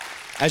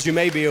As you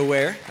may be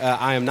aware,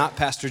 I am not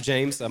Pastor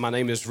James. My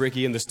name is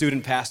Ricky. I'm the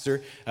student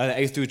pastor, the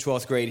 8th through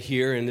 12th grade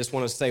here, and just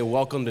want to say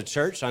welcome to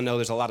church. I know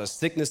there's a lot of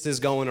sicknesses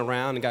going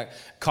around, and got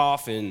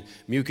cough and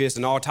mucus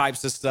and all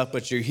types of stuff,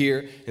 but you're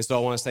here, and so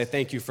I want to say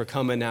thank you for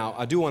coming out.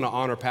 I do want to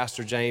honor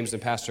Pastor James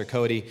and Pastor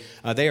Cody.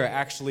 They are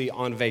actually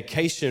on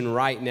vacation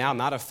right now,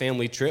 not a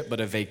family trip,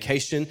 but a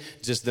vacation,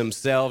 just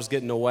themselves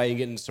getting away and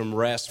getting some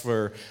rest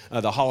for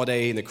the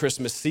holiday and the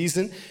Christmas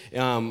season.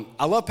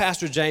 I love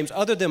Pastor James.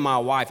 Other than my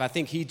wife, I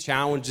think he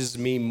challenges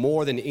me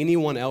more than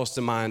anyone else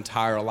in my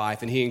entire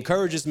life, and he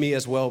encourages me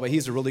as well, but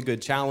he's a really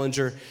good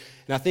challenger,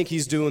 and I think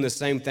he's doing the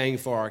same thing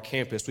for our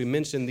campus. We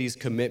mentioned these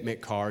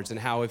commitment cards and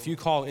how if you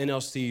call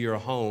NLC your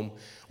home,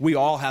 we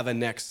all have a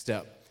next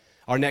step.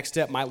 Our next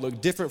step might look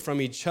different from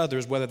each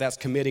other's, whether that's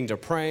committing to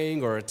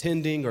praying or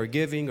attending or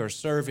giving or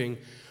serving,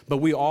 but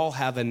we all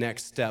have a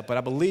next step. But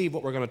I believe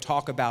what we're going to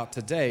talk about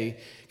today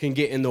can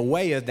get in the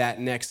way of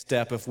that next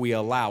step if we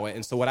allow it.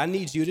 And so what I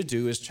need you to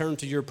do is turn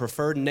to your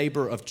preferred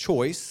neighbor of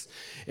choice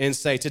and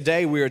say,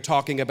 today we are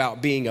talking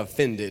about being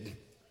offended.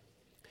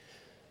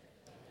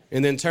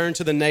 And then turn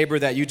to the neighbor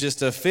that you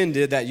just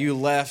offended, that you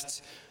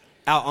left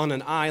out on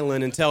an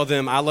island, and tell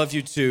them, I love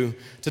you too.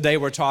 Today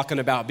we're talking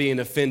about being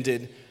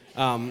offended.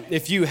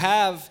 If you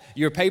have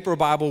your paper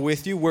Bible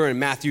with you, we're in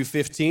Matthew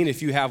 15.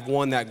 If you have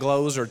one that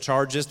glows or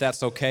charges,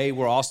 that's okay.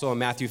 We're also in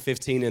Matthew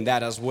 15 in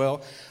that as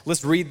well.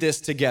 Let's read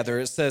this together.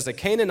 It says, a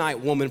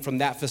Canaanite woman from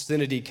that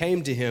vicinity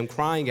came to him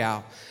crying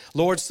out,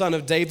 Lord, Son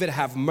of David,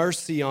 have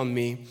mercy on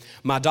me.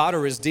 My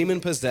daughter is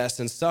demon-possessed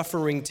and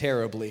suffering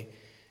terribly.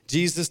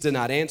 Jesus did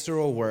not answer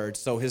a word,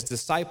 so his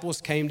disciples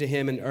came to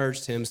him and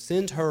urged him,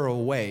 send her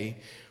away,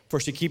 for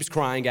she keeps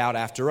crying out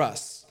after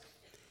us.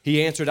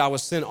 He answered, I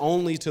was sent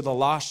only to the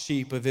lost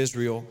sheep of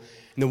Israel.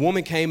 And the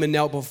woman came and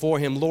knelt before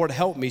him. Lord,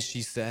 help me,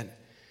 she said.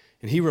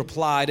 And he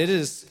replied, it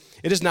is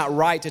not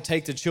right to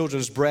take the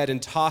children's bread and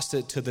toss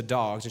it to the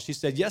dogs. And she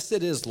said, yes,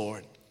 it is,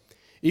 Lord.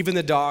 Even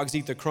the dogs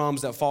eat the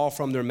crumbs that fall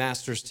from their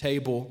master's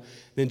table.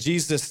 Then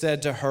Jesus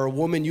said to her,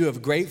 woman, you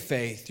have great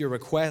faith. Your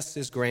request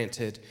is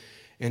granted.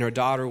 And her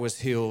daughter was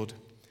healed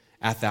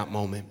at that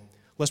moment.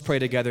 Let's pray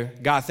together.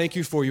 God, thank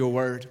you for your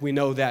word. We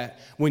know that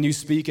when you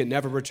speak, it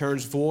never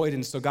returns void.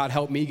 And so, God,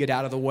 help me get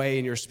out of the way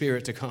and your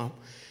spirit to come.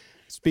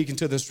 Speaking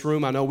to this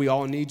room, I know we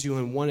all need you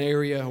in one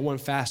area, one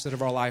facet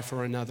of our life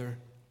or another.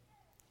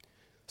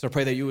 So I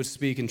pray that you would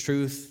speak in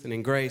truth and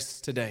in grace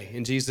today.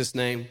 In Jesus'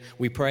 name,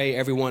 we pray.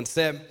 Everyone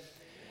said,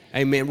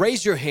 amen.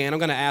 Raise your hand. I'm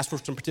going to ask for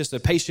some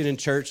participation in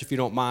church, if you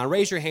don't mind.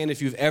 Raise your hand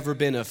if you've ever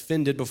been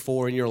offended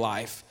before in your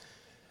life.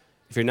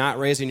 If you're not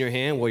raising your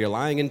hand, well, you're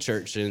lying in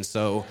church, and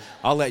so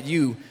I'll let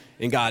you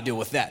and God deal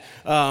with that.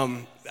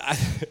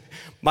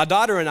 My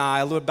daughter and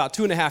I, about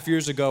 2.5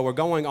 years ago, were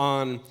going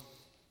on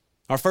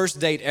our first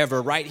date ever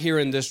right here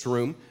in this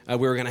room. We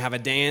were going to have a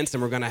dance,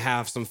 and we're going to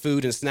have some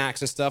food and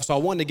snacks and stuff, so I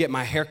wanted to get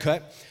my hair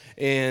cut.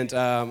 And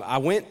I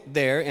went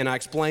there, and I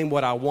explained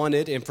what I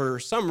wanted, and for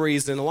some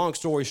reason, a long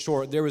story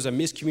short, there was a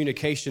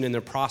miscommunication in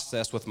the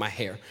process with my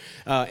hair.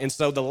 And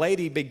so the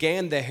lady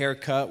began the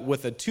haircut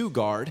with a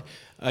two-guard.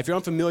 If you're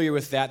unfamiliar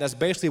with that, that's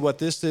basically what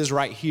this is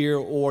right here,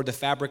 or the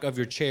fabric of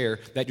your chair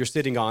that you're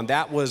sitting on.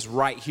 That was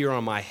right here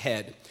on my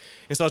head.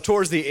 And so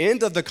towards the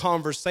end of the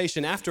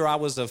conversation, after I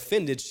was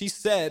offended, she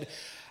said,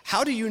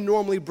 how do you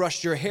normally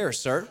brush your hair,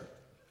 sir?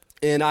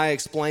 And I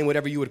explained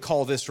whatever you would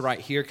call this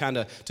right here, kind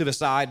of to the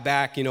side,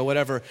 back,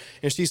 whatever.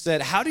 And she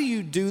said, how do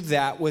you do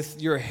that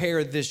with your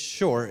hair this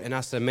short? And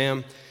I said,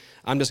 ma'am,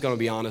 I'm just going to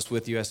be honest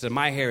with you. I said,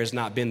 my hair has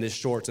not been this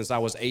short since I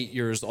was 8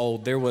 years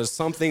old. There was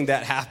something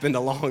that happened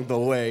along the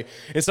way.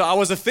 And so I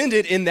was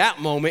offended in that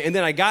moment. And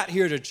then I got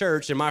here to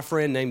church, and my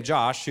friend named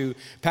Josh, who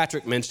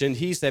Patrick mentioned,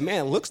 he said,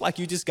 man, it looks like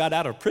you just got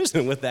out of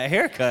prison with that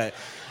haircut.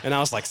 And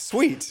I was like,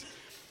 sweet.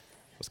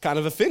 I was kind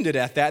of offended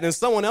at that. And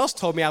someone else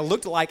told me I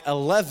looked like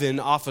 11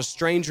 off of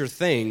Stranger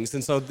Things.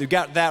 And so you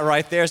got that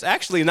right there. It's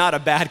actually not a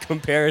bad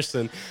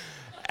comparison.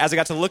 As I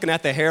got to looking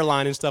at the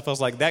hairline and stuff, I was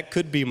like, that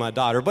could be my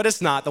daughter, but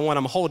it's not. The one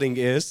I'm holding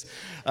is.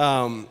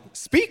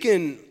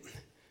 Speaking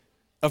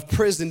of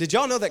prison, did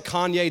y'all know that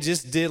Kanye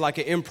just did like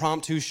an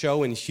impromptu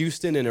show in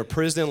Houston in a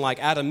prison, like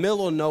out of the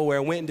middle of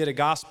nowhere, went and did a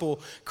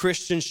gospel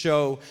Christian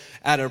show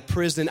at a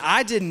prison?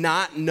 I did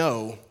not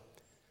know.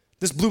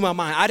 This blew my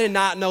mind. I did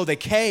not know the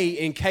K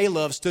in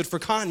K-Love stood for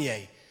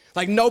Kanye.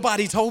 Like,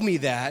 nobody told me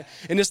that.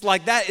 And it's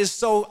like, that is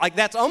so, like,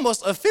 that's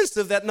almost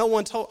offensive that no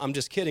one told. I'm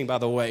just kidding, by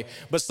the way.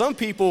 But some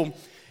people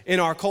in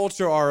our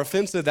culture are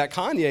offensive that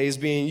Kanye is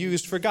being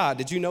used for God.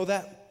 Did you know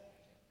that?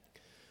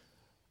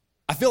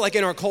 I feel like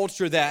in our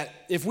culture that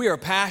if we are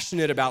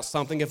passionate about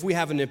something, if we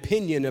have an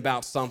opinion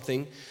about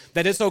something,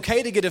 that it's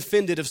okay to get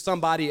offended if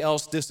somebody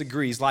else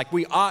disagrees. Like,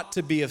 we ought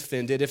to be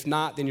offended. If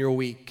not, then you're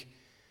weak.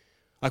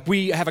 Like,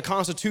 we have a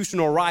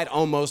constitutional right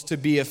almost to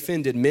be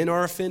offended. Men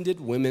are offended,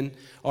 women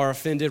are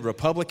offended,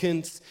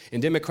 Republicans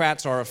and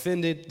Democrats are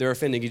offended. They're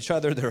offending each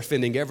other, they're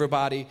offending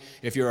everybody.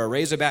 If you're a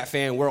Razorback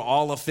fan, we're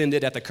all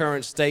offended at the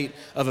current state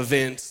of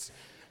events.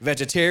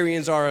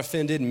 Vegetarians are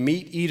offended,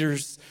 meat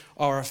eaters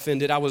are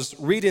offended. I was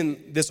reading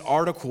this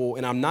article,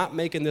 and I'm not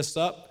making this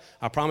up.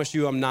 I promise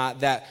you I'm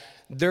not, that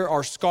there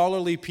are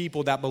scholarly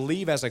people that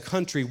believe as a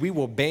country we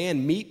will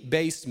ban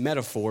meat-based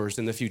metaphors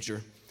in the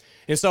future.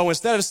 And so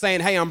instead of saying,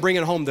 hey, I'm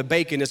bringing home the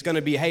bacon, it's going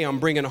to be, hey, I'm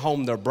bringing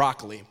home the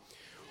broccoli.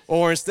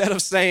 Or instead of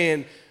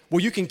saying, well,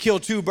 you can kill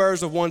two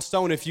birds with one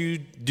stone if you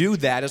do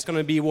that, it's going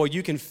to be, well,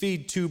 you can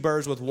feed two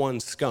birds with one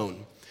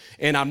scone.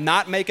 And I'm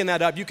not making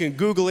that up. You can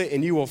Google it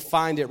and you will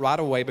find it right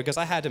away because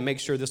I had to make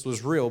sure this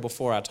was real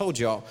before I told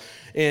y'all.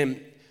 And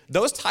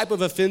those type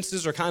of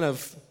offenses are kind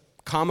of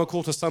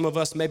comical to some of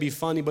us, maybe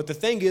funny, but the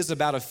thing is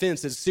about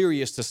offense, it's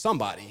serious to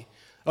somebody.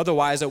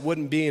 Otherwise, it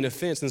wouldn't be an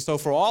offense. And so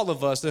for all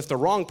of us, if the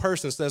wrong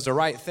person says the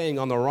right thing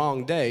on the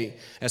wrong day,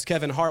 as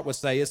Kevin Hart would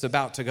say, it's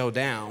about to go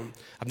down.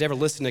 I've never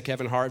listened to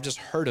Kevin Hart, I've just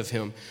heard of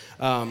him.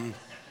 Some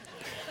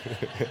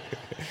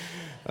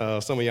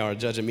of y'all are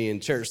judging me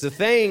in church. The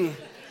thing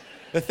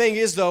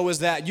is, though, is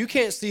that you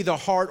can't see the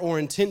heart or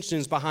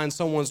intentions behind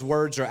someone's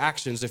words or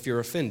actions if you're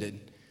offended.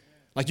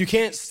 Like, you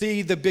can't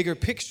see the bigger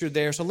picture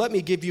there. So let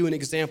me give you an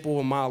example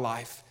of my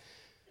life.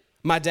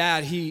 My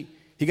dad, he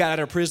got out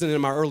of prison in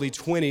my early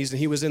 20s, and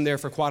he was in there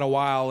for quite a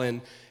while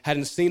and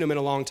hadn't seen him in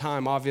a long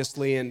time,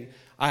 obviously. And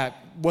I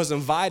was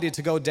invited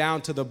to go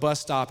down to the bus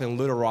stop in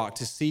Little Rock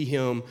to see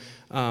him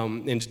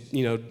and,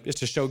 just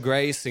to show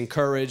grace and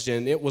courage.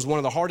 And it was one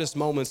of the hardest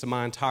moments of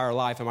my entire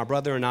life. And my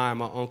brother and I and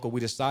my uncle, we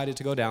decided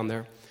to go down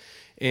there.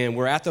 And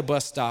we're at the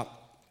bus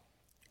stop,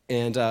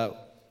 and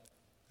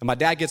my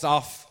dad gets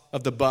off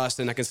of the bus,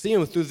 and I can see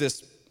him through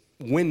this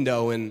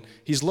window, and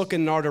he's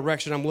looking in our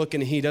direction. I'm looking,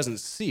 and he doesn't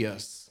see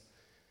us.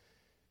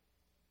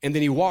 And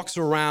then he walks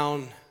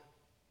around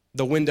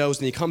the windows,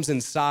 and he comes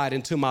inside,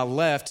 and to my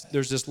left,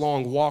 there's this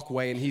long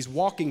walkway, and he's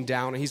walking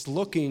down, and he's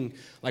looking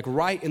like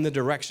right in the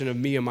direction of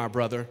me and my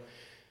brother,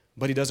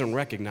 but he doesn't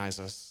recognize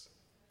us.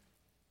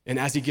 And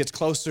as he gets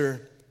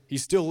closer,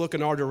 he's still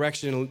looking our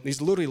direction, and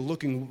he's literally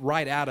looking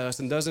right at us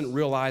and doesn't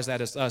realize that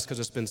it's us because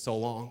it's been so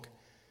long.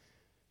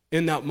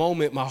 In that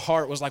moment, my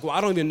heart was like, well,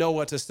 I don't even know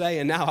what to say,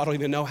 and now I don't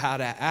even know how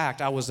to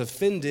act. I was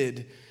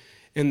offended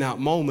in that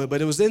moment, but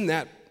it was in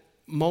that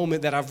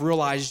moment that I've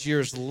realized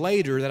years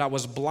later that I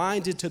was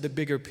blinded to the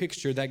bigger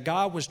picture, that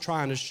God was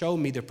trying to show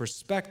me the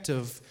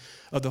perspective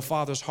of the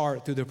Father's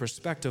heart through the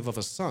perspective of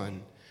a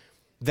son,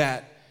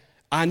 that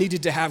I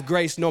needed to have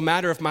grace no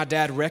matter if my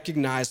dad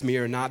recognized me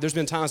or not. There's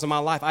been times in my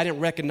life I didn't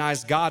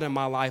recognize God in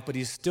my life, but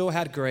he still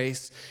had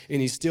grace and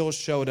he still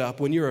showed up.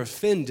 When you're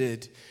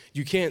offended,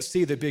 you can't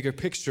see the bigger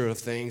picture of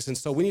things. And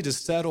so we need to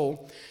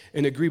settle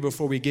and agree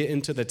before we get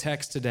into the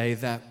text today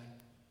that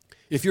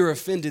if you're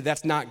offended,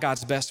 that's not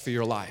God's best for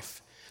your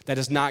life. That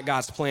is not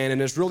God's plan.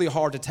 And it's really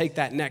hard to take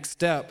that next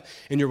step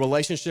in your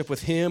relationship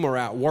with him or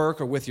at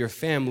work or with your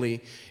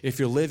family if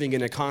you're living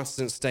in a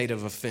constant state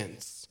of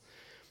offense.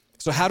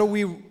 So how do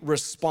we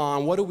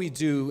respond? What do we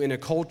do in a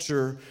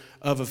culture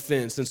of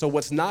offense? And so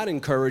what's not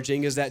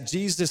encouraging is that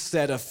Jesus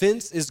said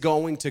offense is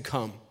going to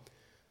come.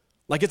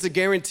 Like, it's a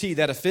guarantee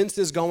that offense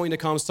is going to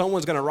come.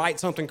 Someone's going to write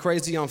something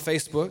crazy on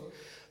Facebook.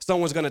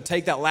 Someone's going to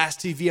take that last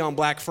TV on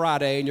Black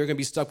Friday, and you're going to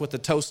be stuck with the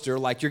toaster.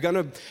 Like, you're going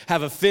to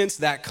have offense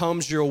that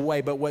comes your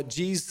way. But what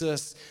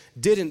Jesus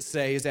didn't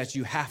say is that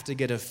you have to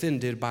get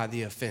offended by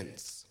the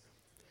offense.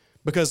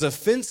 Because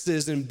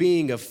offenses and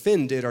being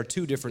offended are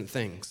two different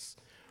things,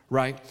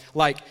 right?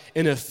 Like,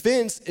 an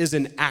offense is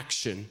an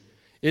action.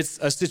 It's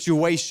a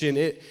situation.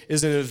 It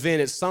is an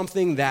event. It's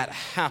something that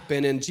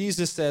happened. And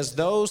Jesus says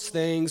those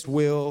things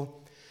will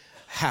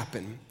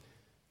happen.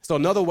 So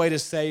another way to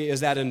say is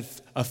that an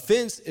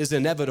offense is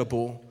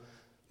inevitable,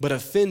 but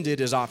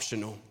offended is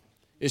optional.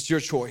 It's your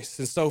choice.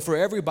 And so for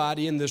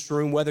everybody in this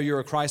room, whether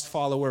you're a Christ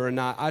follower or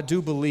not, I do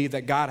believe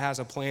that God has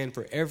a plan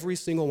for every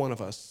single one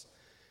of us.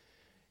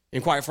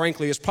 And quite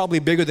frankly, it's probably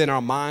bigger than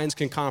our minds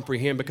can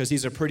comprehend because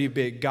he's a pretty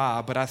big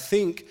God. But I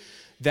think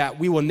that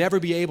we will never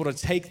be able to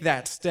take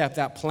that step,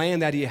 that plan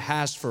that he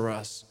has for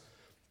us,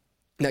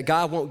 that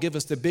God won't give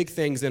us the big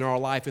things in our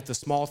life if the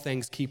small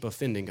things keep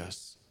offending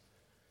us.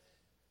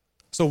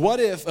 So what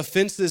if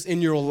offenses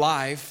in your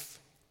life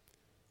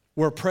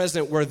were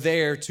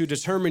there to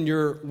determine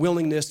your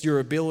willingness, your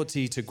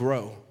ability to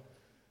grow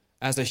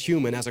as a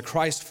human, as a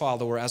Christ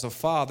follower, as a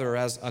father,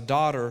 as a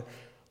daughter,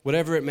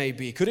 whatever it may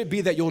be? Could it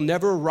be that you'll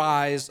never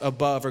rise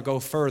above or go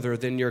further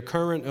than your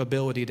current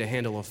ability to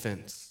handle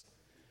offense?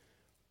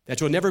 That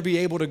you'll never be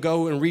able to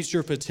go and reach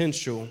your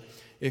potential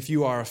if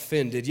you are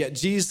offended. Yet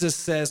Jesus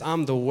says,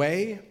 I'm the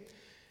way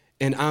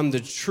and I'm the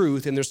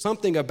truth. And there's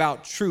something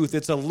about truth.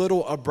 It's a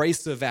little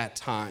abrasive at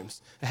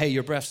times. Hey,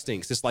 your breath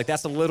stinks. It's like,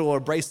 that's a little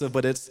abrasive,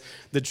 but it's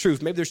the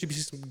truth. Maybe there should be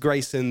some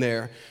grace in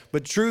there.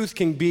 But truth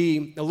can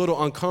be a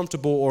little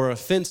uncomfortable or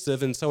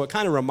offensive. And so it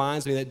kind of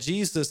reminds me that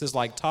Jesus is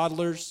like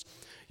toddlers,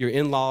 your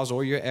in-laws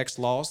or your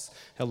ex-laws.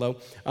 Hello.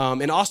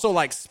 And also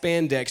like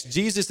spandex.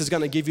 Jesus is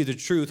going to give you the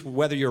truth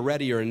whether you're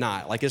ready or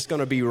not. Like, it's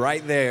going to be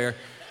right there,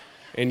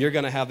 and you're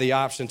going to have the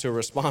option to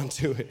respond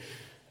to it.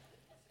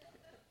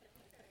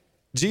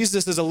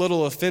 Jesus is a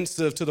little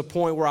offensive to the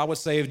point where I would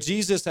say if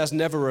Jesus has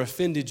never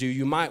offended you,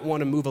 you might want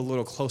to move a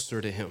little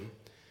closer to him.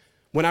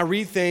 When I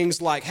read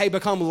things like, hey,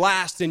 become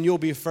last and you'll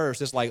be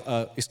first, it's like,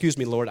 excuse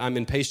me, Lord, I'm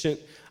impatient.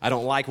 I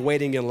don't like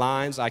waiting in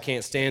lines. I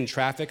can't stand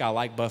traffic. I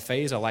like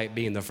buffets. I like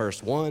being the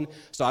first one.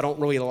 So I don't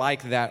really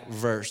like that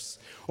verse.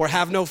 Or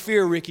have no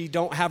fear, Ricky.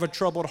 Don't have a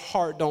troubled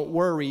heart. Don't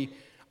worry.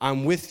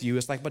 I'm with you.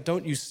 It's like, but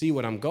don't you see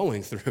what I'm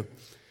going through?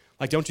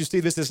 Like, don't you see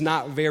this is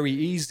not very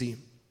easy?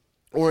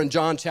 Or in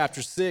John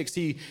chapter 6,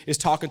 he is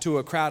talking to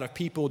a crowd of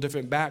people,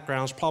 different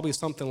backgrounds, probably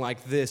something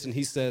like this. And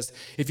he says,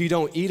 if you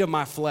don't eat of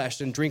my flesh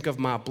and drink of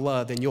my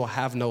blood, then you'll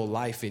have no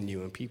life in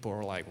you. And people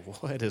are like,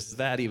 what does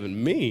that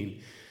even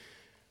mean?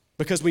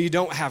 Because when you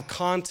don't have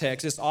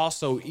context, it's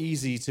also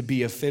easy to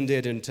be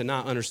offended and to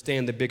not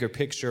understand the bigger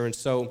picture. And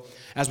so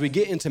as we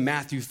get into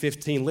Matthew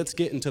 15, let's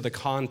get into the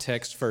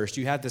context first.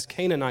 You have this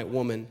Canaanite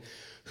woman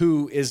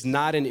who is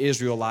not an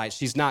Israelite.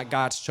 She's not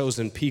God's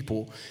chosen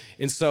people.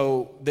 And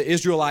so the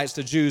Israelites,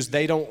 the Jews,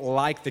 they don't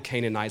like the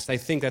Canaanites. They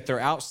think that they're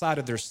outside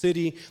of their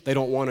city. They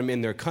don't want them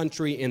in their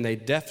country, and they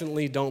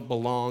definitely don't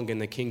belong in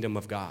the kingdom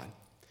of God.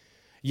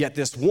 Yet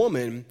this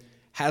woman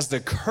has the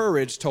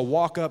courage to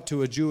walk up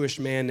to a Jewish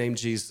man named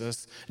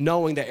Jesus,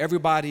 knowing that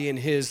everybody in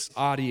his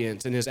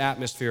audience, in his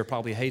atmosphere,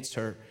 probably hates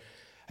her.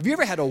 Have you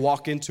ever had to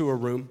walk into a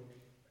room,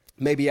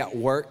 maybe at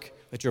work,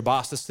 that your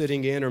boss is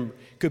sitting in, or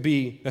could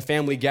be a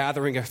family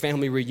gathering, a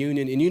family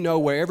reunion, and you know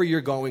wherever you're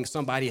going,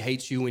 somebody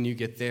hates you when you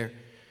get there?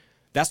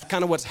 That's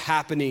kind of what's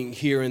happening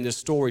here in this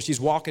story.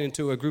 She's walking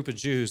into a group of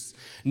Jews,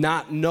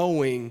 not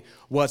knowing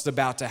what's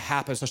about to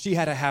happen. So she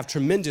had to have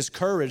tremendous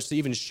courage to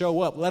even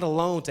show up, let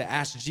alone to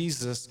ask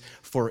Jesus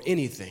for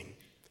anything.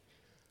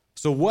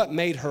 So what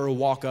made her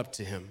walk up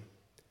to him?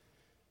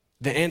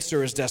 The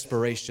answer is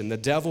desperation. The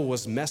devil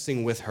was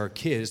messing with her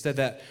kids, said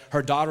that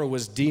her daughter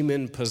was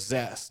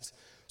demon-possessed.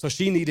 So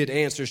she needed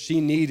answers.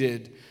 She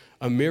needed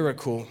a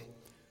miracle.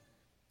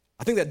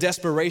 I think that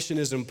desperation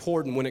is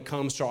important when it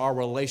comes to our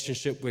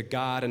relationship with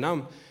God. And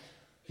I'm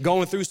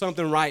going through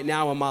something right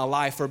now in my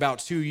life for about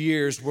 2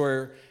 years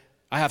where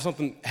I have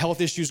health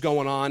issues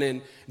going on.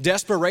 And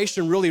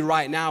desperation really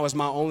right now is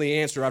my only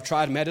answer. I've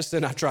tried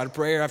medicine. I've tried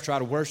prayer. I've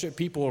tried worship.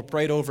 People have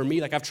prayed over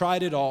me. Like, I've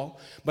tried it all.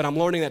 But I'm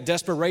learning that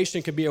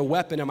desperation can be a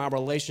weapon in my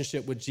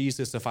relationship with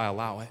Jesus if I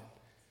allow it.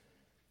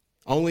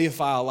 Only if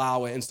I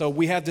allow it. And so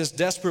we have this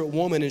desperate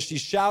woman, and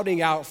she's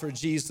shouting out for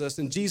Jesus,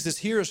 and Jesus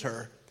hears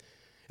her.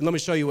 And let me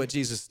show you what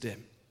Jesus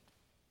did.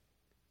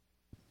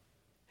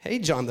 Hey,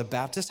 John the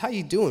Baptist, how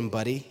you doing,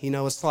 buddy? You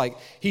know, it's like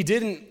we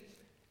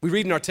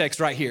read in our text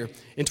right here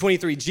in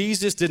 23,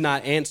 Jesus did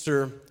not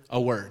answer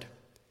a word.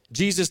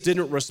 Jesus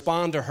didn't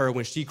respond to her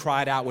when she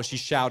cried out, when she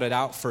shouted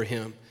out for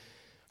him.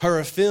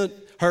 Her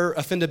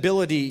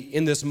offendability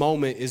in this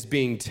moment is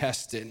being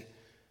tested.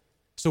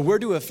 So where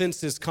do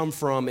offenses come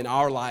from in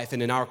our life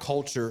and in our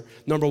culture?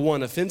 Number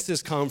one,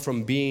 offenses come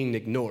from being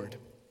ignored.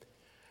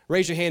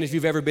 Raise your hand if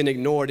you've ever been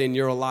ignored in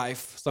your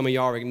life. Some of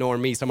y'all are ignoring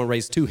me. Someone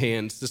raised 2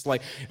 hands. Just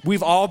like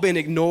we've all been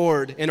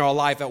ignored in our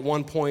life at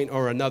one point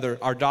or another.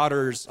 Our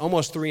daughter's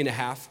almost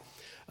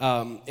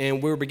 3.5,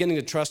 and we're beginning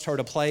to trust her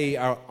to play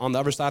on the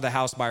other side of the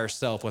house by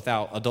herself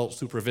without adult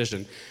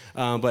supervision.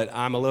 But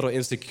I'm a little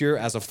insecure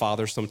as a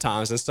father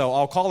sometimes. And so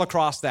I'll call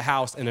across the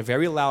house in a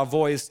very loud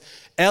voice,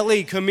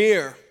 Ellie, come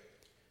here.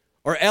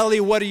 Or, Ellie,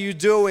 what are you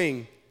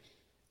doing?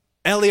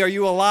 Ellie, are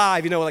you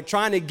alive? You know, like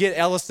trying to get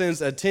Ellison's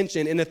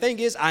attention. And the thing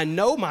is, I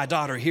know my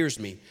daughter hears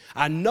me.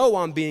 I know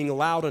I'm being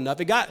loud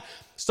enough. It got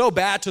so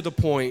bad to the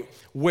point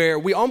where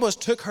we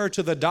almost took her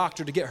to the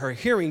doctor to get her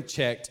hearing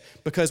checked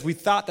because we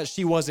thought that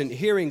she wasn't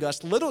hearing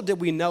us. Little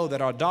did we know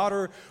that our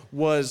daughter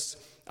was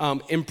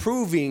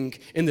improving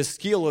in the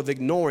skill of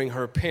ignoring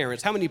her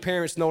parents. How many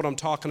parents know what I'm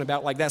talking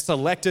about? Like that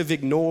selective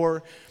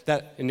ignore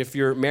that, and if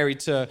you're married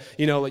to,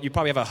 you know, you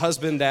probably have a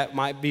husband that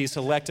might be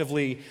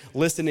selectively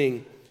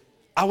listening.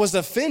 I was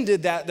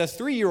offended that the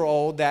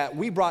 3-year-old that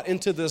we brought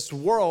into this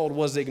world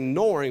was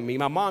ignoring me.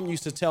 My mom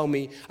used to tell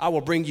me, I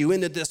will bring you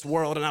into this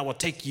world and I will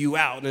take you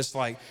out. And it's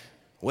like,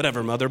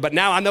 whatever, mother. But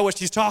now I know what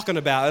she's talking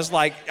about. It's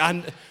like,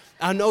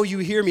 I know you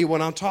hear me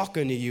when I'm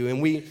talking to you.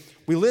 And we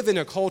live in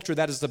a culture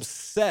that is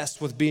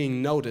obsessed with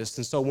being noticed.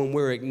 And so when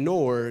we're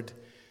ignored,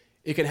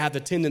 it can have the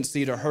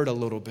tendency to hurt a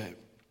little bit.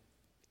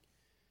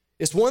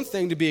 It's one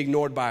thing to be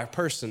ignored by a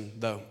person,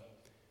 though.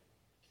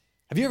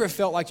 Have you ever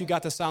felt like you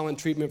got the silent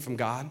treatment from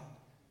God?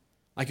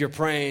 Like you're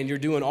praying, you're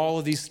doing all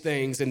of these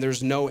things, and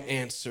there's no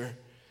answer.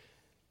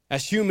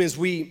 As humans,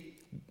 we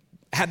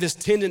have this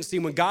tendency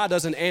when God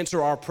doesn't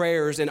answer our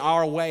prayers in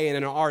our way and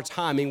in our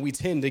timing, we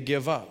tend to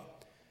give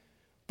up.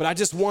 But I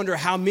just wonder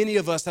how many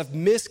of us have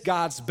missed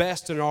God's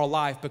best in our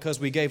life because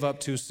we gave up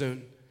too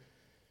soon.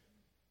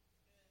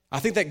 I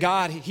think that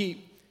God, He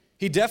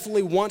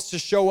definitely wants to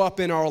show up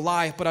in our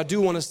life, but I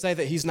do want to say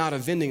that He's not a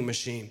vending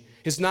machine.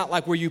 It's not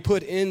like where you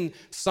put in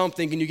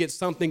something and you get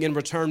something in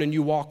return and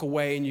you walk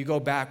away and you go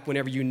back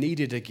whenever you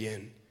need it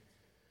again.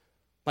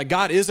 Like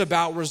God is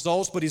about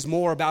results, but He's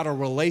more about a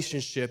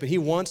relationship. And He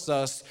wants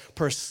us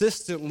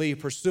persistently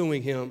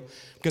pursuing Him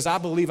because I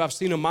believe I've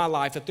seen in my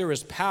life that there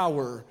is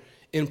power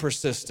in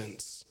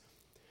persistence.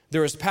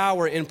 There is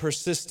power in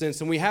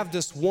persistence. And we have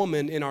this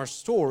woman in our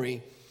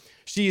story.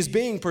 she is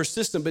being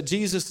persistent, but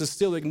Jesus is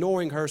still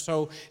ignoring her.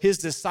 So his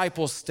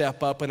disciples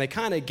step up and they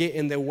kind of get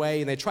in the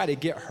way and they try to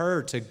get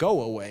her to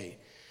go away.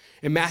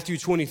 In Matthew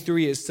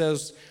 23, it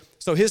says,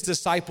 so his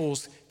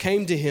disciples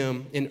came to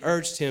him and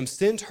urged him,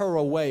 send her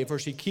away, for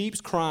she keeps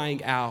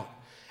crying out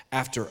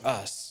after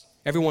us.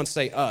 Everyone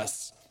say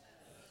us.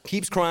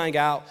 Keeps crying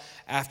out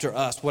after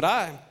us. What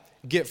I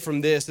get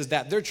from this is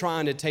that they're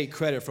trying to take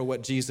credit for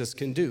what Jesus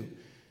can do.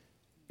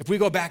 If we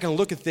go back and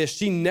look at this,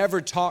 she never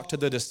talked to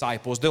the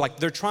disciples.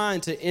 They're trying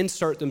to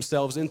insert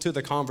themselves into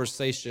the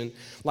conversation,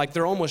 like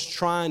they're almost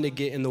trying to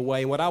get in the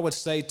way. What I would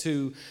say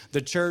to the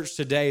church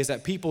today is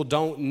that people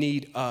don't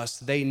need us,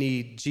 they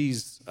need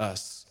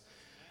Jesus.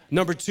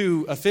 Number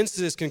two,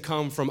 offenses can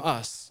come from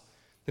us,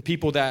 the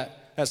people that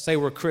say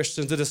we're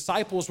Christians. The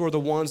disciples were the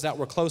ones that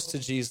were close to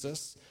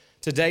Jesus.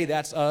 Today,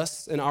 that's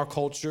us in our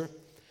culture.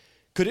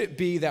 Could it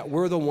be that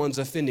we're the ones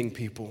offending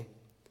people?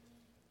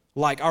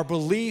 Like our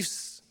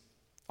beliefs,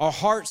 our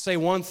hearts say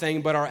one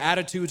thing, but our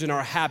attitudes and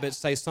our habits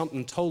say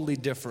something totally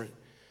different.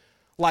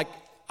 Like,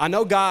 I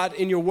know, God,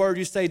 in your word,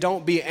 you say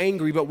don't be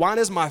angry, but why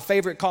does my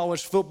favorite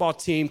college football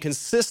team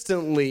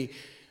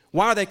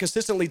why are they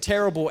consistently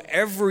terrible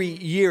every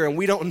year and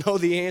we don't know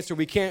the answer,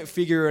 we can't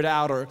figure it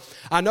out? Or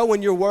I know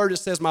in your word it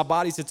says my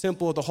body's a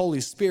temple of the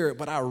Holy Spirit,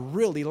 but I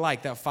really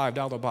like that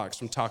 $5 box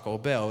from Taco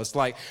Bell. It's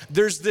like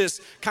there's this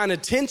kind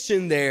of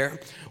tension there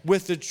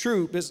with the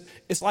truth.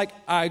 It's like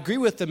I agree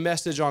with the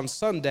message on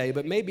Sunday,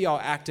 but maybe I'll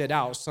act it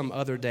out some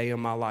other day in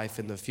my life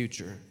in the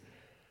future.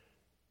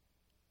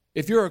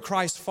 If you're a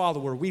Christ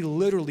follower, we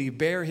literally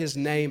bear his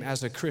name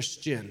as a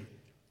Christian.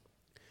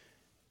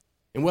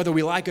 And whether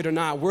we like it or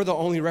not, we're the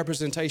only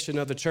representation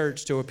of the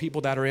church to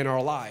people that are in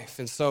our life.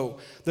 And so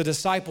the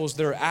disciples,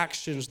 their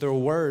actions, their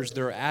words,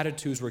 their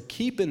attitudes were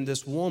keeping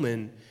this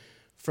woman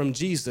from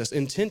Jesus,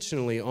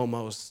 intentionally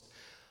almost.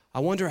 I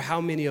wonder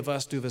how many of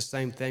us do the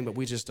same thing, but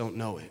we just don't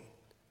know it.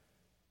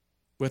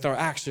 With our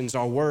actions,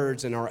 our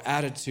words, and our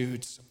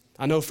attitudes.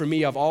 I know for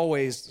me, I've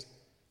always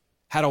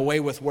had a way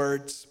with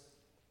words.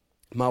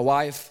 My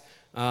wife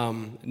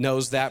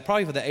knows that.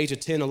 Probably for the age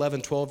of 10,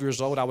 11, 12 years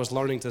old, I was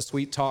learning to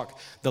sweet talk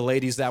the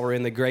ladies that were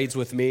in the grades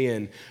with me,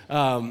 and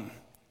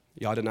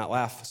y'all did not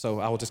laugh, so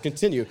I will just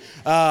continue.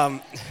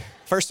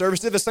 First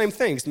service did the same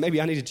things.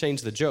 Maybe I need to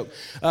change the joke.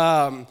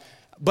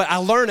 But I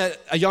learned at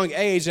a young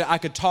age that I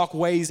could talk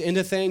ways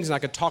into things, and I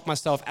could talk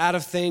myself out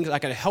of things. I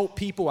could help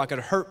people. I could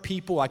hurt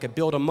people. I could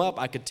build them up.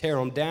 I could tear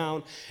them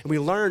down. And we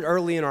learned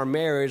early in our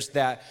marriage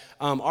that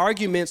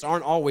arguments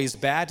aren't always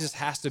bad. It just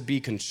has to be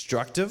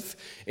constructive.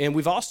 And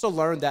we've also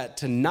learned that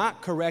to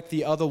not correct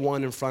the other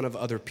one in front of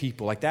other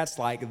people, like that's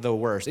like the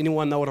worst.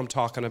 Anyone know what I'm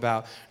talking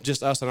about?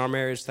 Just us in our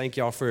marriage. Thank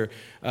y'all for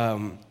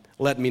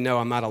letting me know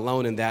I'm not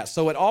alone in that.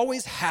 So it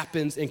always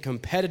happens in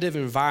competitive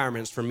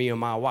environments for me and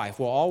my wife.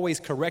 We'll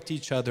always correct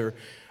each other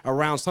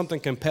around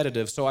something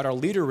competitive. So at our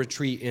leader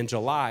retreat in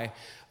July,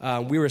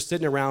 we were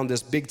sitting around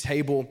this big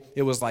table.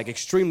 It was like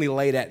extremely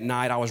late at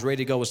night. I was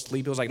ready to go to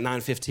sleep. It was like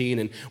 9:15,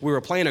 and we were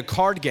playing a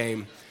card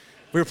game.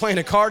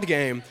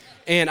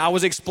 And I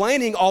was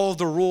explaining all of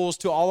the rules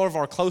to all of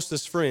our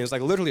closest friends.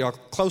 Like literally our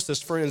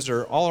closest friends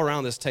are all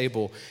around this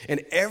table. And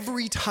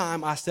every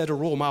time I said a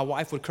rule, my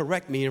wife would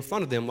correct me in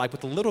front of them, like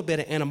with a little bit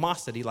of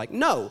animosity, like,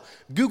 no,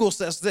 Google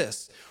says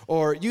this,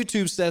 or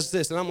YouTube says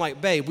this. And I'm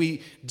like, babe,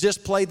 we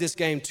just played this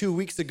game 2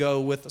 weeks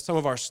ago with some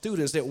of our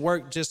students. It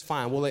worked just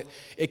fine. Well,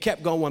 it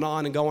kept going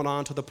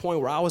on to the point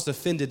where I was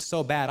offended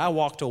so bad, I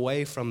walked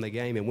away from the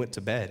game and went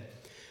to bed.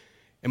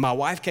 And my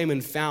wife came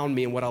and found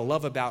me, and what I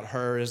love about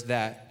her is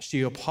that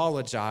she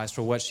apologized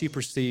for what she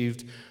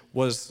perceived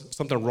was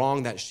something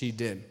wrong that she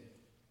did.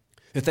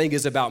 The thing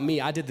is about me,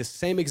 I did the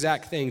same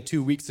exact thing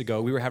 2 weeks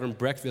ago. We were having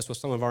breakfast with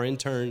some of our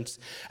interns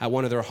at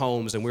one of their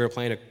homes, and we were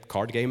playing a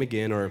card game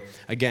again, or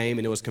a game,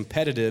 and it was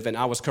competitive, and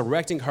I was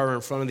correcting her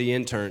in front of the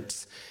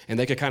interns, and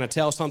they could kind of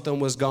tell something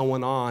was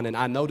going on, and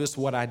I noticed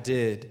what I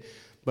did,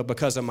 but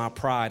because of my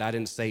pride, I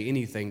didn't say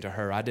anything to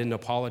her. I didn't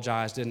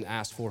apologize, didn't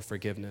ask for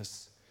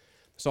forgiveness.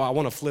 So I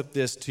want to flip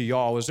this to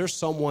y'all. Is there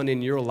someone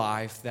in your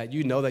life that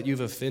you know that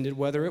you've offended,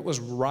 whether it was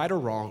right or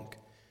wrong,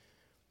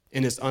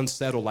 and it's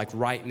unsettled, like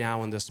right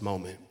now in this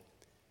moment?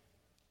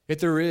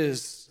 If there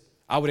is,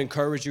 I would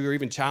encourage you or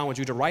even challenge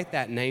you to write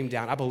that name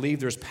down. I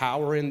believe there's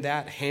power in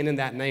that, handing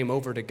that name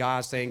over to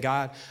God, saying,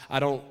 God, I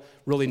don't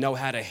really know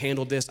how to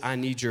handle this. I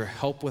need your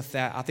help with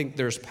that. I think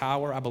there's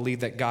power. I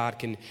believe that God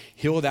can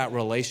heal that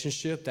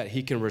relationship, that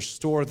he can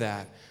restore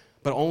that,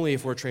 but only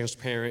if we're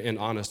transparent and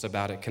honest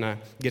about it. Can I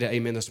get an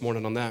amen this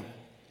morning on that?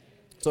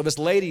 So this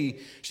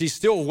lady, she's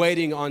still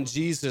waiting on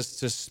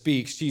Jesus to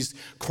speak. She's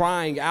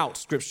crying out,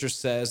 Scripture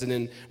says. And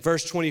in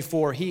verse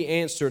 24, he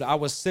answered, I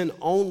was sent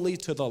only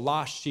to the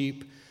lost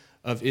sheep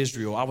of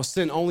Israel. I was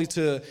sent only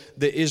to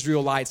the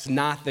Israelites,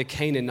 not the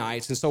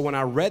Canaanites. And so when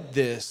I read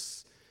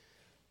this,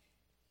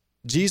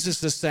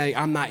 Jesus is saying,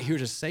 I'm not here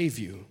to save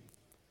you.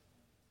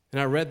 And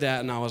I read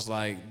that and I was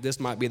like, this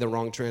might be the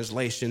wrong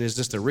translation. Is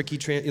this the Ricky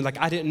translation? Like,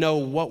 I didn't know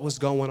what was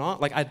going on.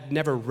 Like, I'd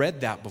never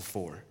read that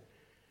before.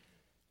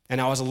 And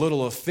I was a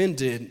little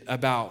offended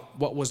about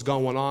what was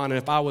going on. And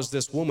if I was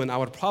this woman, I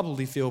would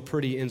probably feel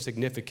pretty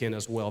insignificant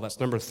as well. That's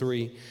number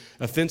 3.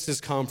 Offenses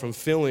come from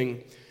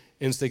feeling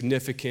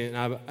insignificant.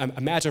 I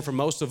imagine for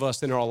most of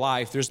us in our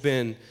life, there's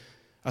been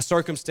a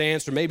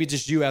circumstance, or maybe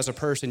just you as a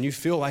person, you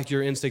feel like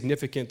you're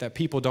insignificant, that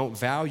people don't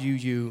value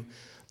you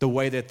the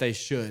way that they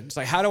should. It's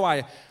like, how do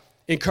I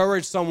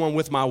encourage someone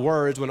with my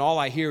words when all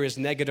I hear is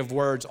negative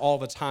words all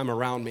the time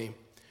around me?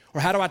 Or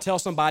how do I tell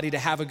somebody to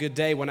have a good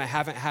day when I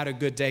haven't had a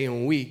good day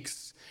in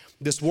weeks?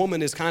 This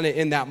woman is kind of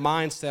in that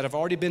mindset. I've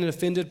already been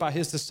offended by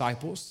his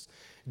disciples.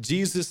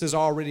 Jesus has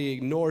already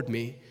ignored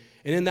me.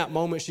 And in that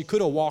moment, she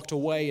could have walked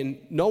away and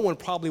no one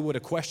probably would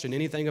have questioned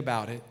anything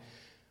about it.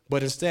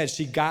 But instead,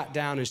 she got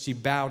down and she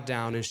bowed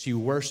down and she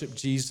worshiped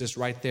Jesus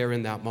right there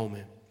in that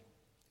moment.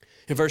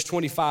 In verse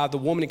 25, the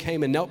woman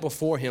came and knelt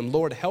before him.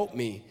 Lord, help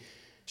me,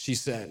 she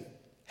said.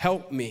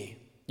 Help me.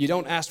 You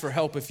don't ask for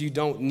help if you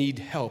don't need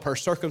help. Her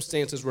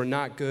circumstances were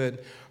not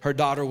good. Her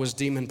daughter was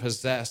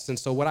demon-possessed. And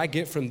so what I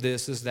get from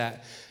this is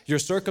that your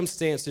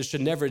circumstances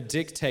should never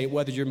dictate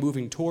whether you're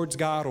moving towards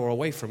God or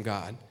away from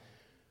God.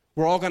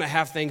 We're all going to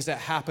have things that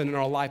happen in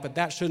our life, but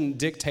that shouldn't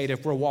dictate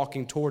if we're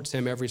walking towards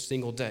him every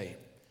single day.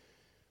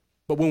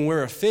 But when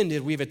we're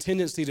offended, we have a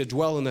tendency to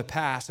dwell in the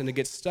past and to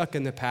get stuck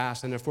in the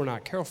past. And if we're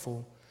not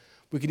careful,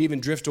 we can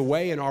even drift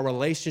away in our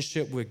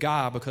relationship with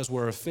God because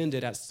we're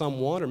offended at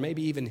someone or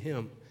maybe even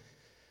him.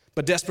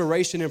 But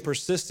desperation and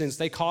persistence,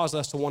 they cause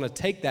us to want to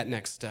take that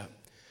next step.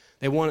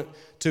 They want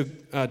to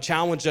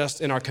challenge us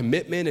in our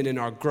commitment and in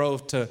our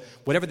growth to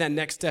whatever that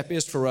next step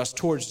is for us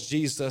towards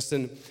Jesus.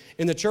 And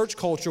in the church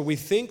culture, we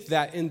think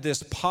that in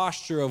this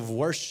posture of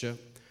worship,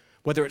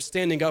 whether it's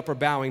standing up or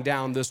bowing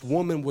down, this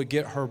woman would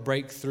get her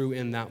breakthrough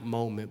in that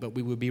moment, but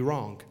we would be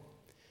wrong.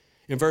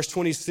 In verse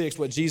 26,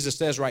 what Jesus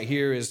says right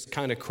here is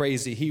kind of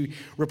crazy. He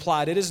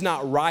replied, "It is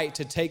not right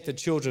to take the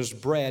children's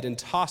bread and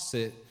toss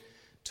it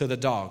to the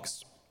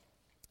dogs."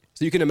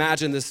 So you can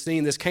imagine this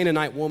scene. This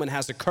Canaanite woman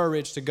has the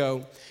courage to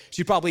go.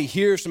 She probably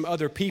hears from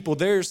other people.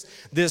 There's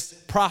this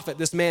prophet,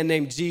 this man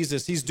named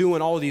Jesus. He's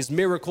doing all these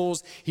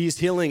miracles. He's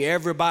healing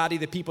everybody.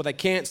 The people that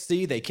can't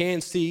see, they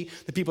can see.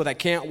 The people that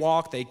can't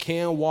walk, they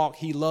can walk.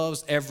 He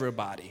loves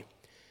everybody.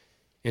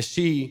 And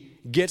she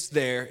gets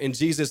there, and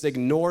Jesus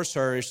ignores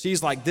her. And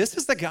she's like, this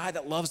is the guy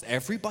that loves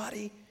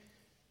everybody?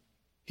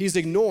 He's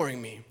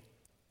ignoring me.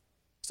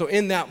 So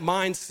in that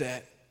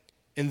mindset,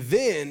 and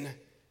then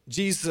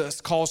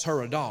Jesus calls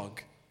her a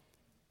dog.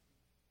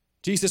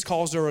 Jesus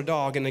calls her a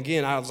dog. And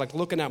again, I was like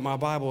looking at my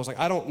Bible. I was like,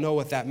 I don't know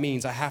what that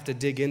means. I have to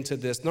dig into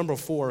this. Number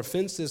 4,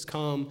 offenses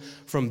come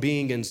from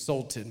being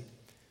insulted.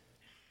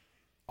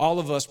 All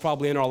of us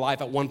probably in our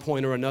life at one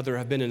point or another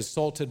have been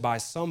insulted by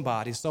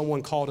somebody.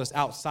 Someone called us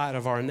outside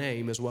of our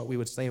name is what we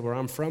would say where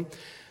I'm from.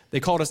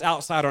 They called us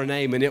outside our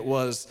name and it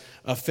was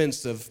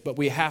offensive. But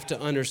we have to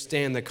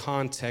understand the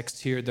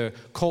context here, the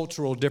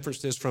cultural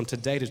differences from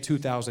today to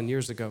 2,000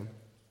 years ago.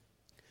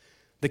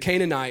 The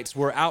Canaanites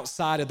were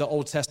outside of the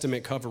Old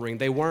Testament covering.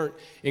 They weren't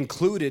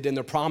included in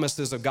the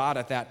promises of God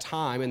at that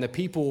time. And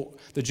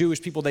the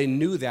Jewish people, they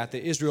knew that.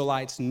 The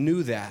Israelites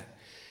knew that.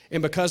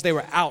 And because they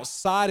were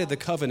outside of the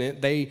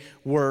covenant, they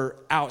were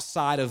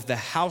outside of the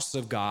house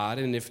of God.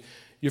 And if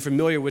you're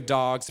familiar with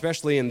dogs,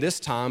 especially in this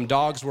time,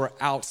 dogs were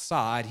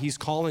outside. He's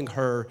calling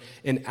her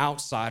an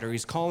outsider.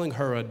 He's calling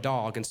her a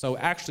dog. And so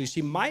actually,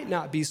 she might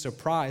not be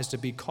surprised to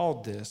be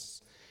called this.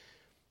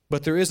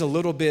 But there is a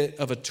little bit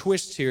of a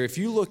twist here. If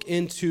you look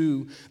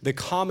into the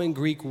common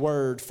Greek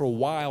word for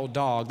wild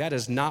dog, that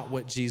is not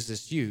what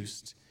Jesus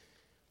used.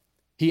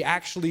 He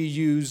actually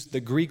used the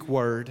Greek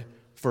word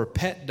for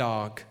pet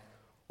dog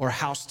or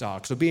house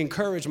dog. So be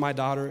encouraged, my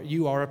daughter,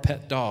 you are a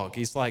pet dog.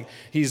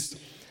 He's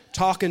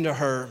talking to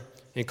her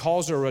and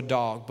calls her a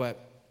dog, but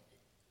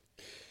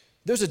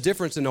there's a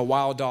difference in a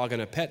wild dog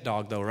and a pet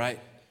dog though, right?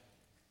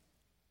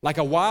 Like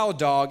a wild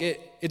dog,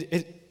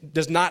 it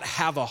does not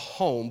have a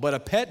home, but a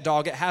pet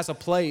dog, it has a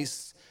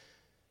place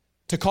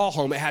to call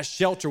home. It has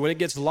shelter. When it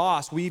gets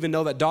lost, we even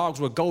know that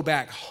dogs will go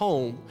back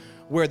home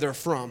where they're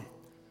from.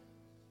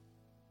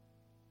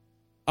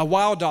 A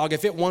wild dog,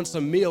 if it wants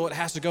a meal, it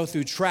has to go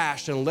through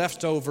trash and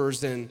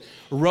leftovers and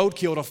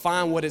roadkill to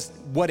find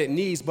what it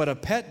needs. But a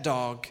pet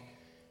dog,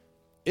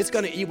 it's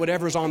going to eat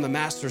whatever's on the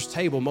master's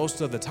table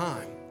most of the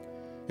time.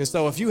 And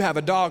so if you have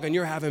a dog and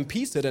you're having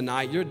pizza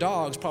tonight, your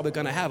dog's probably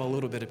going to have a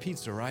little bit of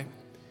pizza, right?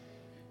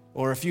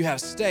 Or if you have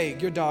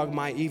steak, your dog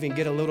might even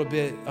get a little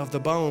bit of the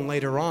bone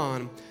later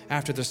on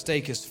after the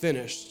steak is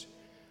finished.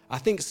 I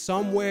think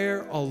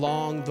somewhere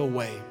along the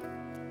way,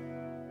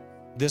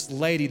 this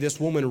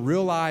woman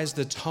realized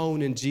the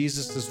tone in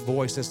Jesus'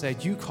 voice and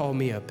said, you call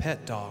me a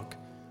pet dog.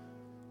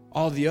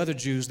 All the other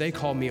Jews, they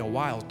call me a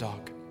wild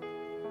dog.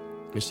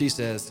 And she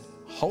says,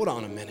 hold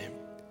on a minute.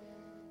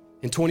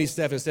 In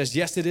 27, it says,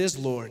 yes, it is,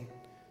 Lord.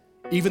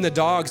 Even the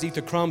dogs eat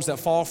the crumbs that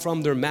fall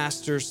from their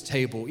master's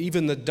table.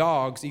 Even the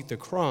dogs eat the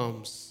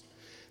crumbs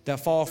that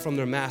fall from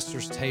their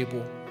master's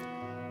table.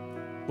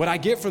 What I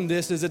get from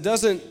this is it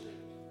doesn't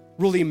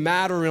really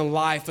matter in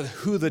life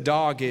who the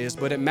dog is,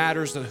 but it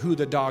matters who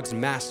the dog's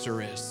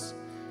master is.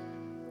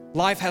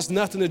 Life has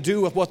nothing to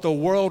do with what the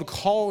world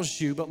calls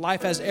you, but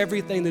life has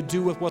everything to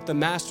do with what the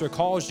Master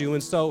calls you.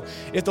 And so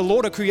if the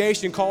Lord of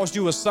creation calls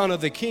you a son of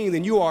the King,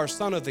 then you are a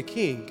son of the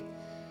King.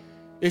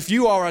 If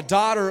you are a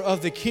daughter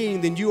of the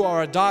King, then you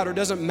are a daughter. It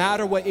doesn't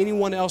matter what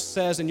anyone else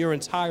says in your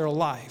entire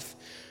life,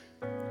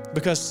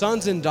 because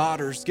sons and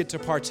daughters get to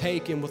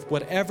partake in with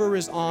whatever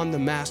is on the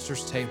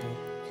Master's table.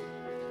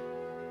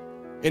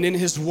 And in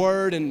his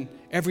word and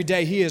every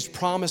day he has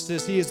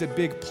promises, he has a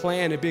big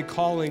plan, a big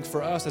calling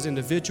for us as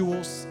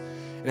individuals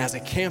and as a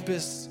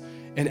campus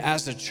and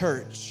as a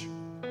church.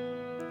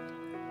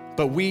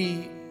 But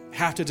we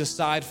have to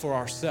decide for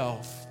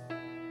ourselves,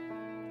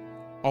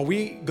 are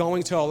we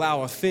going to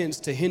allow offense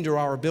to hinder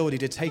our ability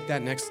to take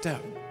that next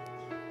step?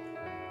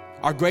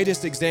 Our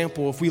greatest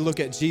example, if we look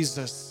at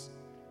Jesus,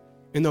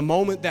 in the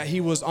moment that he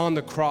was on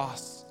the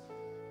cross,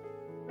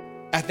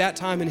 at that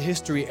time in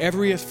history,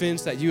 every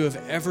offense that you have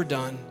ever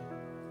done,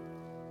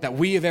 that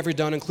we have ever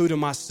done, including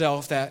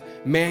myself,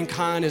 that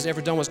mankind has ever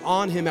done, was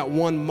on him at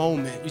one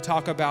moment. You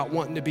talk about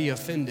wanting to be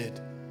offended.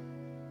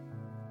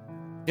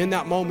 In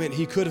that moment,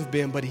 he could have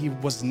been, but he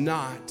was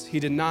not. He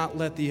did not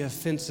let the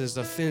offenses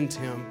offend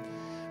him.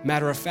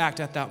 Matter of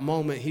fact, at that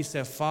moment, he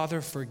said,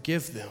 Father,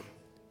 forgive them.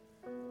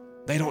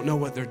 They don't know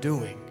what they're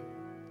doing.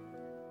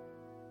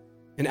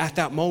 And at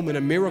that moment,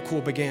 a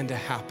miracle began to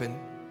happen.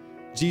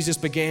 Jesus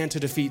began to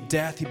defeat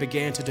death. He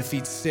began to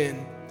defeat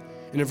sin.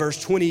 And in verse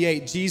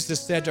 28, Jesus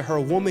said to her,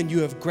 woman,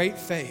 you have great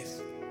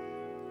faith.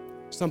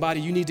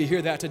 Somebody, you need to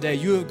hear that today.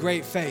 You have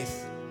great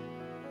faith.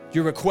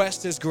 Your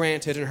request is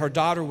granted, and her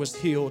daughter was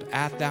healed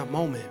at that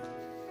moment.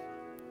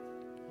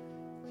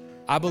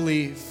 I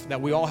believe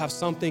that we all have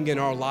something in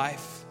our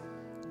life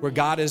where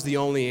God is the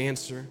only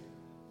answer.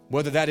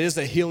 Whether that is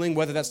a healing,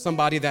 whether that's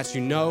somebody that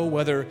you know,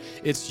 whether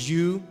it's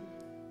you,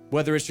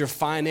 whether it's your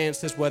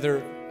finances,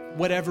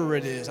 whatever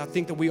it is. I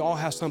think that we all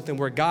have something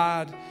where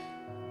God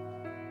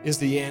is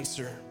the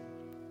answer.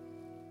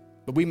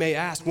 But we may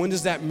ask, when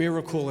does that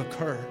miracle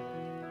occur?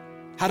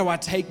 How do I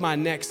take my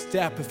next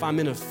step if I'm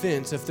in a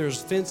fence? If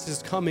there's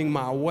fences coming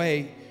my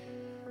way,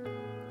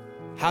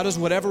 how does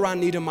whatever I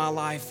need in my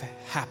life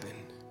happen?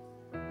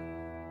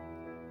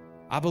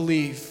 I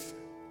believe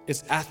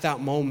it's at that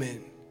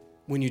moment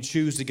when you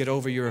choose to get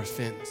over your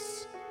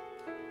offense.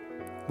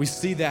 We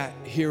see that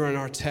here in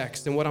our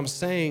text. And what I'm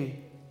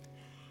saying,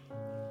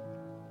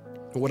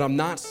 and what I'm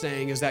not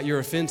saying, is that your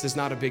offense is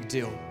not a big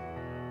deal.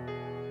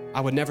 I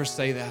would never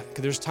say that,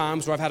 because there's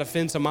times where I've had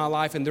offense in my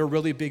life and they're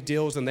really big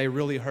deals and they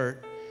really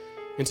hurt.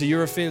 And to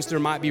your offense, there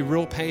might be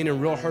real pain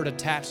and real hurt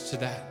attached to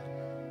that.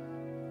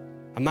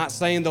 I'm not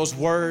saying those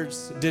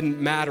words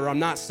didn't matter. I'm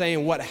not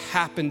saying what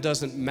happened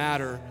doesn't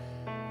matter.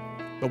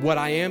 But what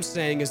I am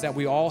saying is that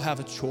we all have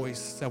a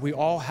choice, that we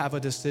all have a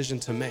decision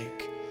to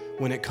make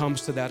when it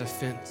comes to that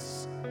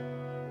offense.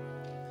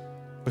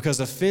 Because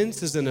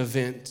offense is an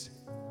event.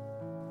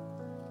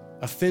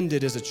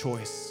 Offended is a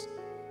choice.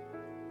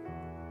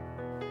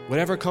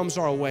 Whatever comes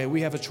our way,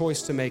 we have a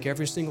choice to make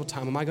every single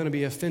time. Am I going to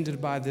be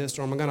offended by this,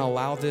 or am I going to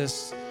allow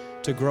this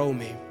to grow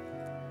me?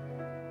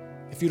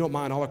 If you don't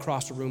mind, all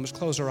across the room, let's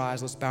close our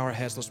eyes, let's bow our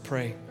heads, let's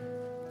pray.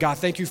 God,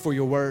 thank you for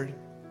your word.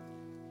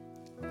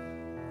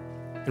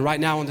 And right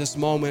now in this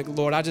moment,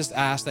 Lord, I just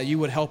ask that you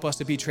would help us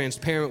to be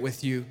transparent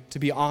with you, to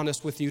be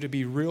honest with you, to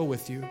be real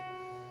with you.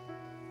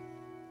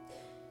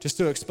 Just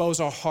to expose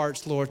our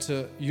hearts, Lord,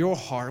 to your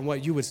heart and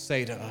what you would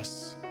say to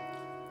us.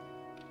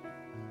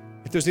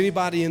 If there's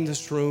anybody in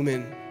this room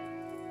and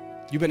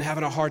you've been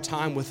having a hard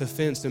time with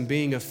offense and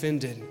being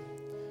offended,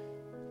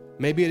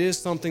 maybe it is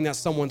something that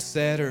someone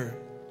said or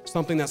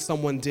something that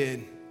someone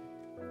did.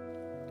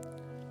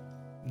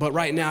 But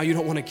right now you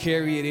don't want to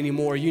carry it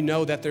anymore. You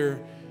know that there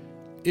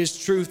is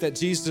truth, that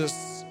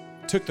Jesus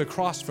took the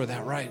cross for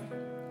that, right?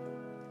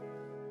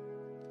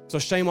 So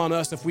shame on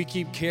us if we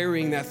keep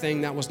carrying that thing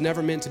that was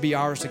never meant to be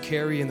ours to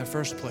carry in the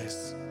first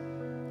place.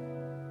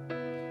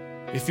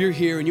 If you're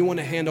here and you want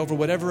to hand over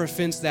whatever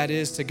offense that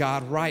is to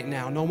God right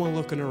now, no one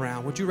looking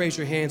around, would you raise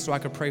your hand so I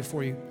could pray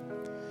for you?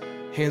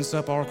 Hands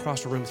up all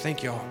across the room.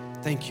 Thank y'all.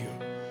 Thank you.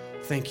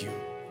 Thank you.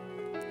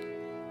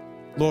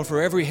 Lord,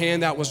 for every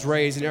hand that was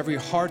raised and every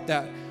heart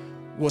that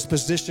was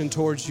positioned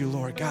towards you,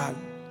 Lord God,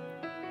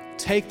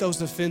 take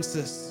those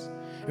offenses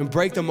and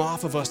break them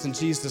off of us in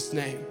Jesus'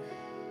 name.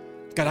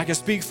 God, I can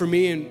speak for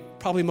me and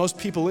probably most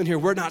people in here.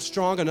 We're not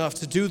strong enough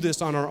to do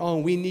this on our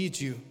own. We need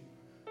you.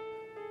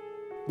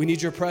 We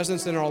need your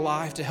presence in our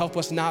life to help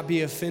us not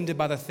be offended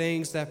by the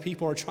things that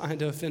people are trying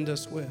to offend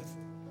us with.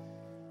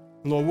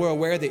 And Lord, we're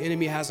aware the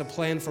enemy has a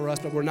plan for us,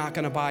 but we're not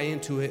going to buy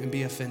into it and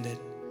be offended.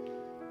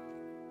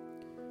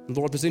 And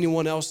Lord, if there's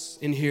anyone else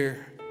in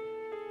here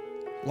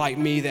like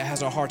me that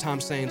has a hard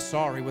time saying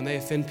sorry when they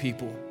offend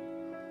people,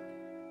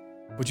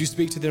 would you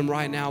speak to them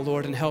right now,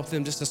 Lord, and help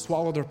them just to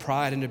swallow their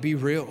pride and to be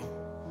real,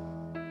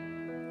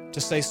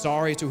 to say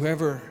sorry to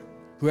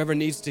whoever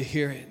needs to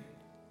hear it.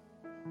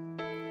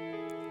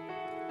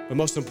 But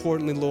most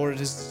importantly,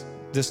 Lord, is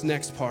this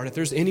next part. If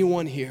there's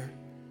anyone here,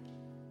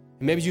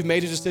 and maybe you've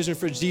made a decision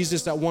for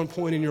Jesus at one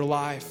point in your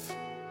life,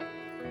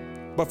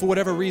 But for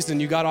whatever reason,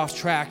 you got off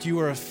track, you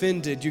were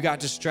offended, you got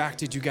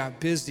distracted, you got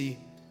busy.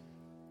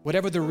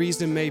 Whatever the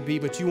reason may be,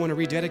 but you want to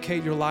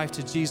rededicate your life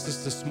to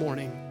Jesus this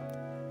morning.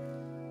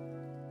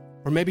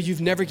 Or maybe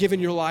you've never given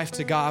your life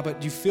to God,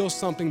 but you feel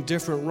something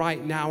different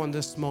right now in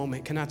this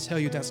moment. Can I tell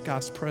you that's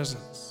God's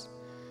presence?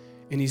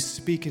 And He's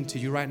speaking to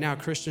you right now.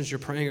 Christians, you're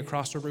praying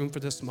across the room for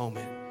this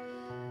moment.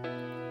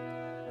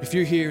 If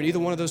you're here and either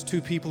one of those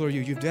two people or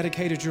you've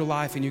dedicated your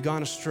life and you've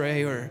gone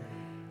astray, or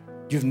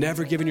you've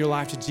never given your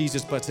life to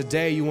Jesus, but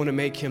today you want to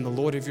make Him the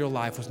Lord of your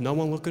life with no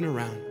one looking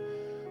around,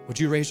 would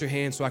you raise your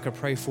hand so I could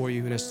pray for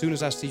you? And as soon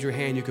as I see your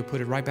hand, you could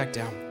put it right back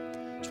down.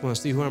 Just want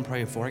to see who I'm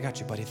praying for. I got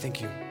you, buddy.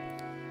 Thank you.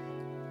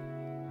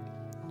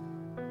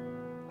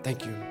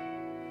 Thank you.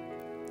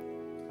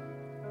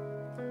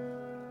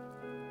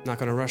 Not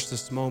going to rush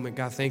this moment.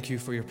 God, thank you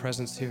for your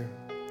presence here.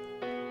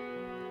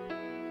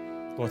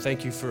 Lord,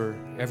 thank you for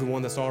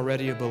everyone that's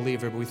already a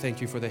believer, but we thank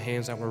you for the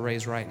hands that were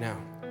raised right now.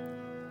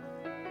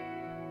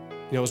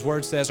 You know, His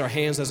word says our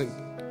hands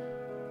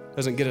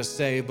doesn't get us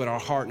saved, but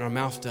our heart and our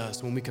mouth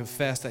does when we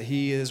confess that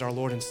He is our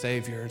Lord and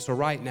Savior. And so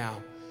right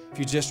now, if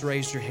you just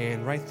raised your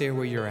hand right there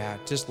where you're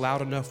at, just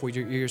loud enough where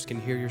your ears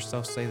can hear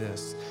yourself say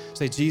this.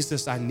 Say,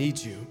 Jesus, I need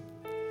you.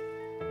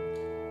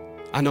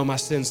 I know my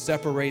sin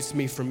separates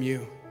me from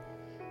you,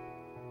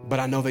 but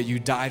I know that you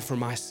died for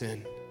my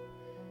sin,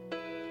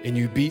 and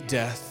you beat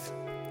death,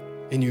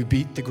 and you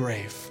beat the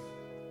grave.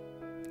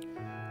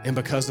 And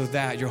because of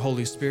that, your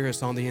Holy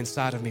Spirit's on the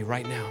inside of me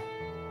right now.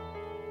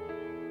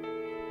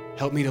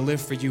 Help me to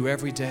live for you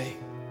every day,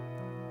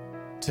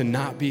 to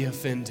not be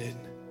offended,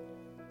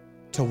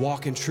 to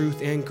walk in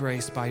truth and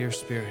grace by your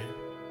Spirit.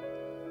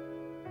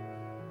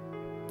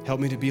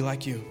 Help me to be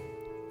like you.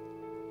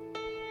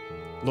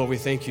 Lord, we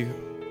thank you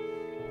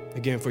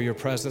again for your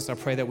presence. I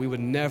pray that we would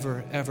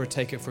never, ever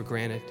take it for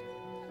granted.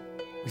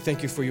 We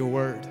thank you for your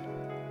word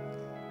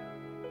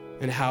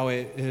and how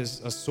it is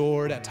a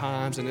sword at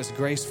times and it's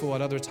graceful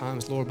at other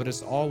times, Lord, but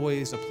it's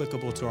always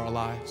applicable to our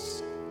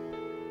lives.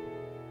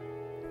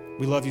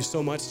 We love you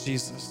so much,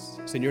 Jesus.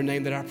 It's in your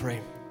name that I pray.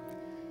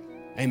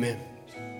 Amen.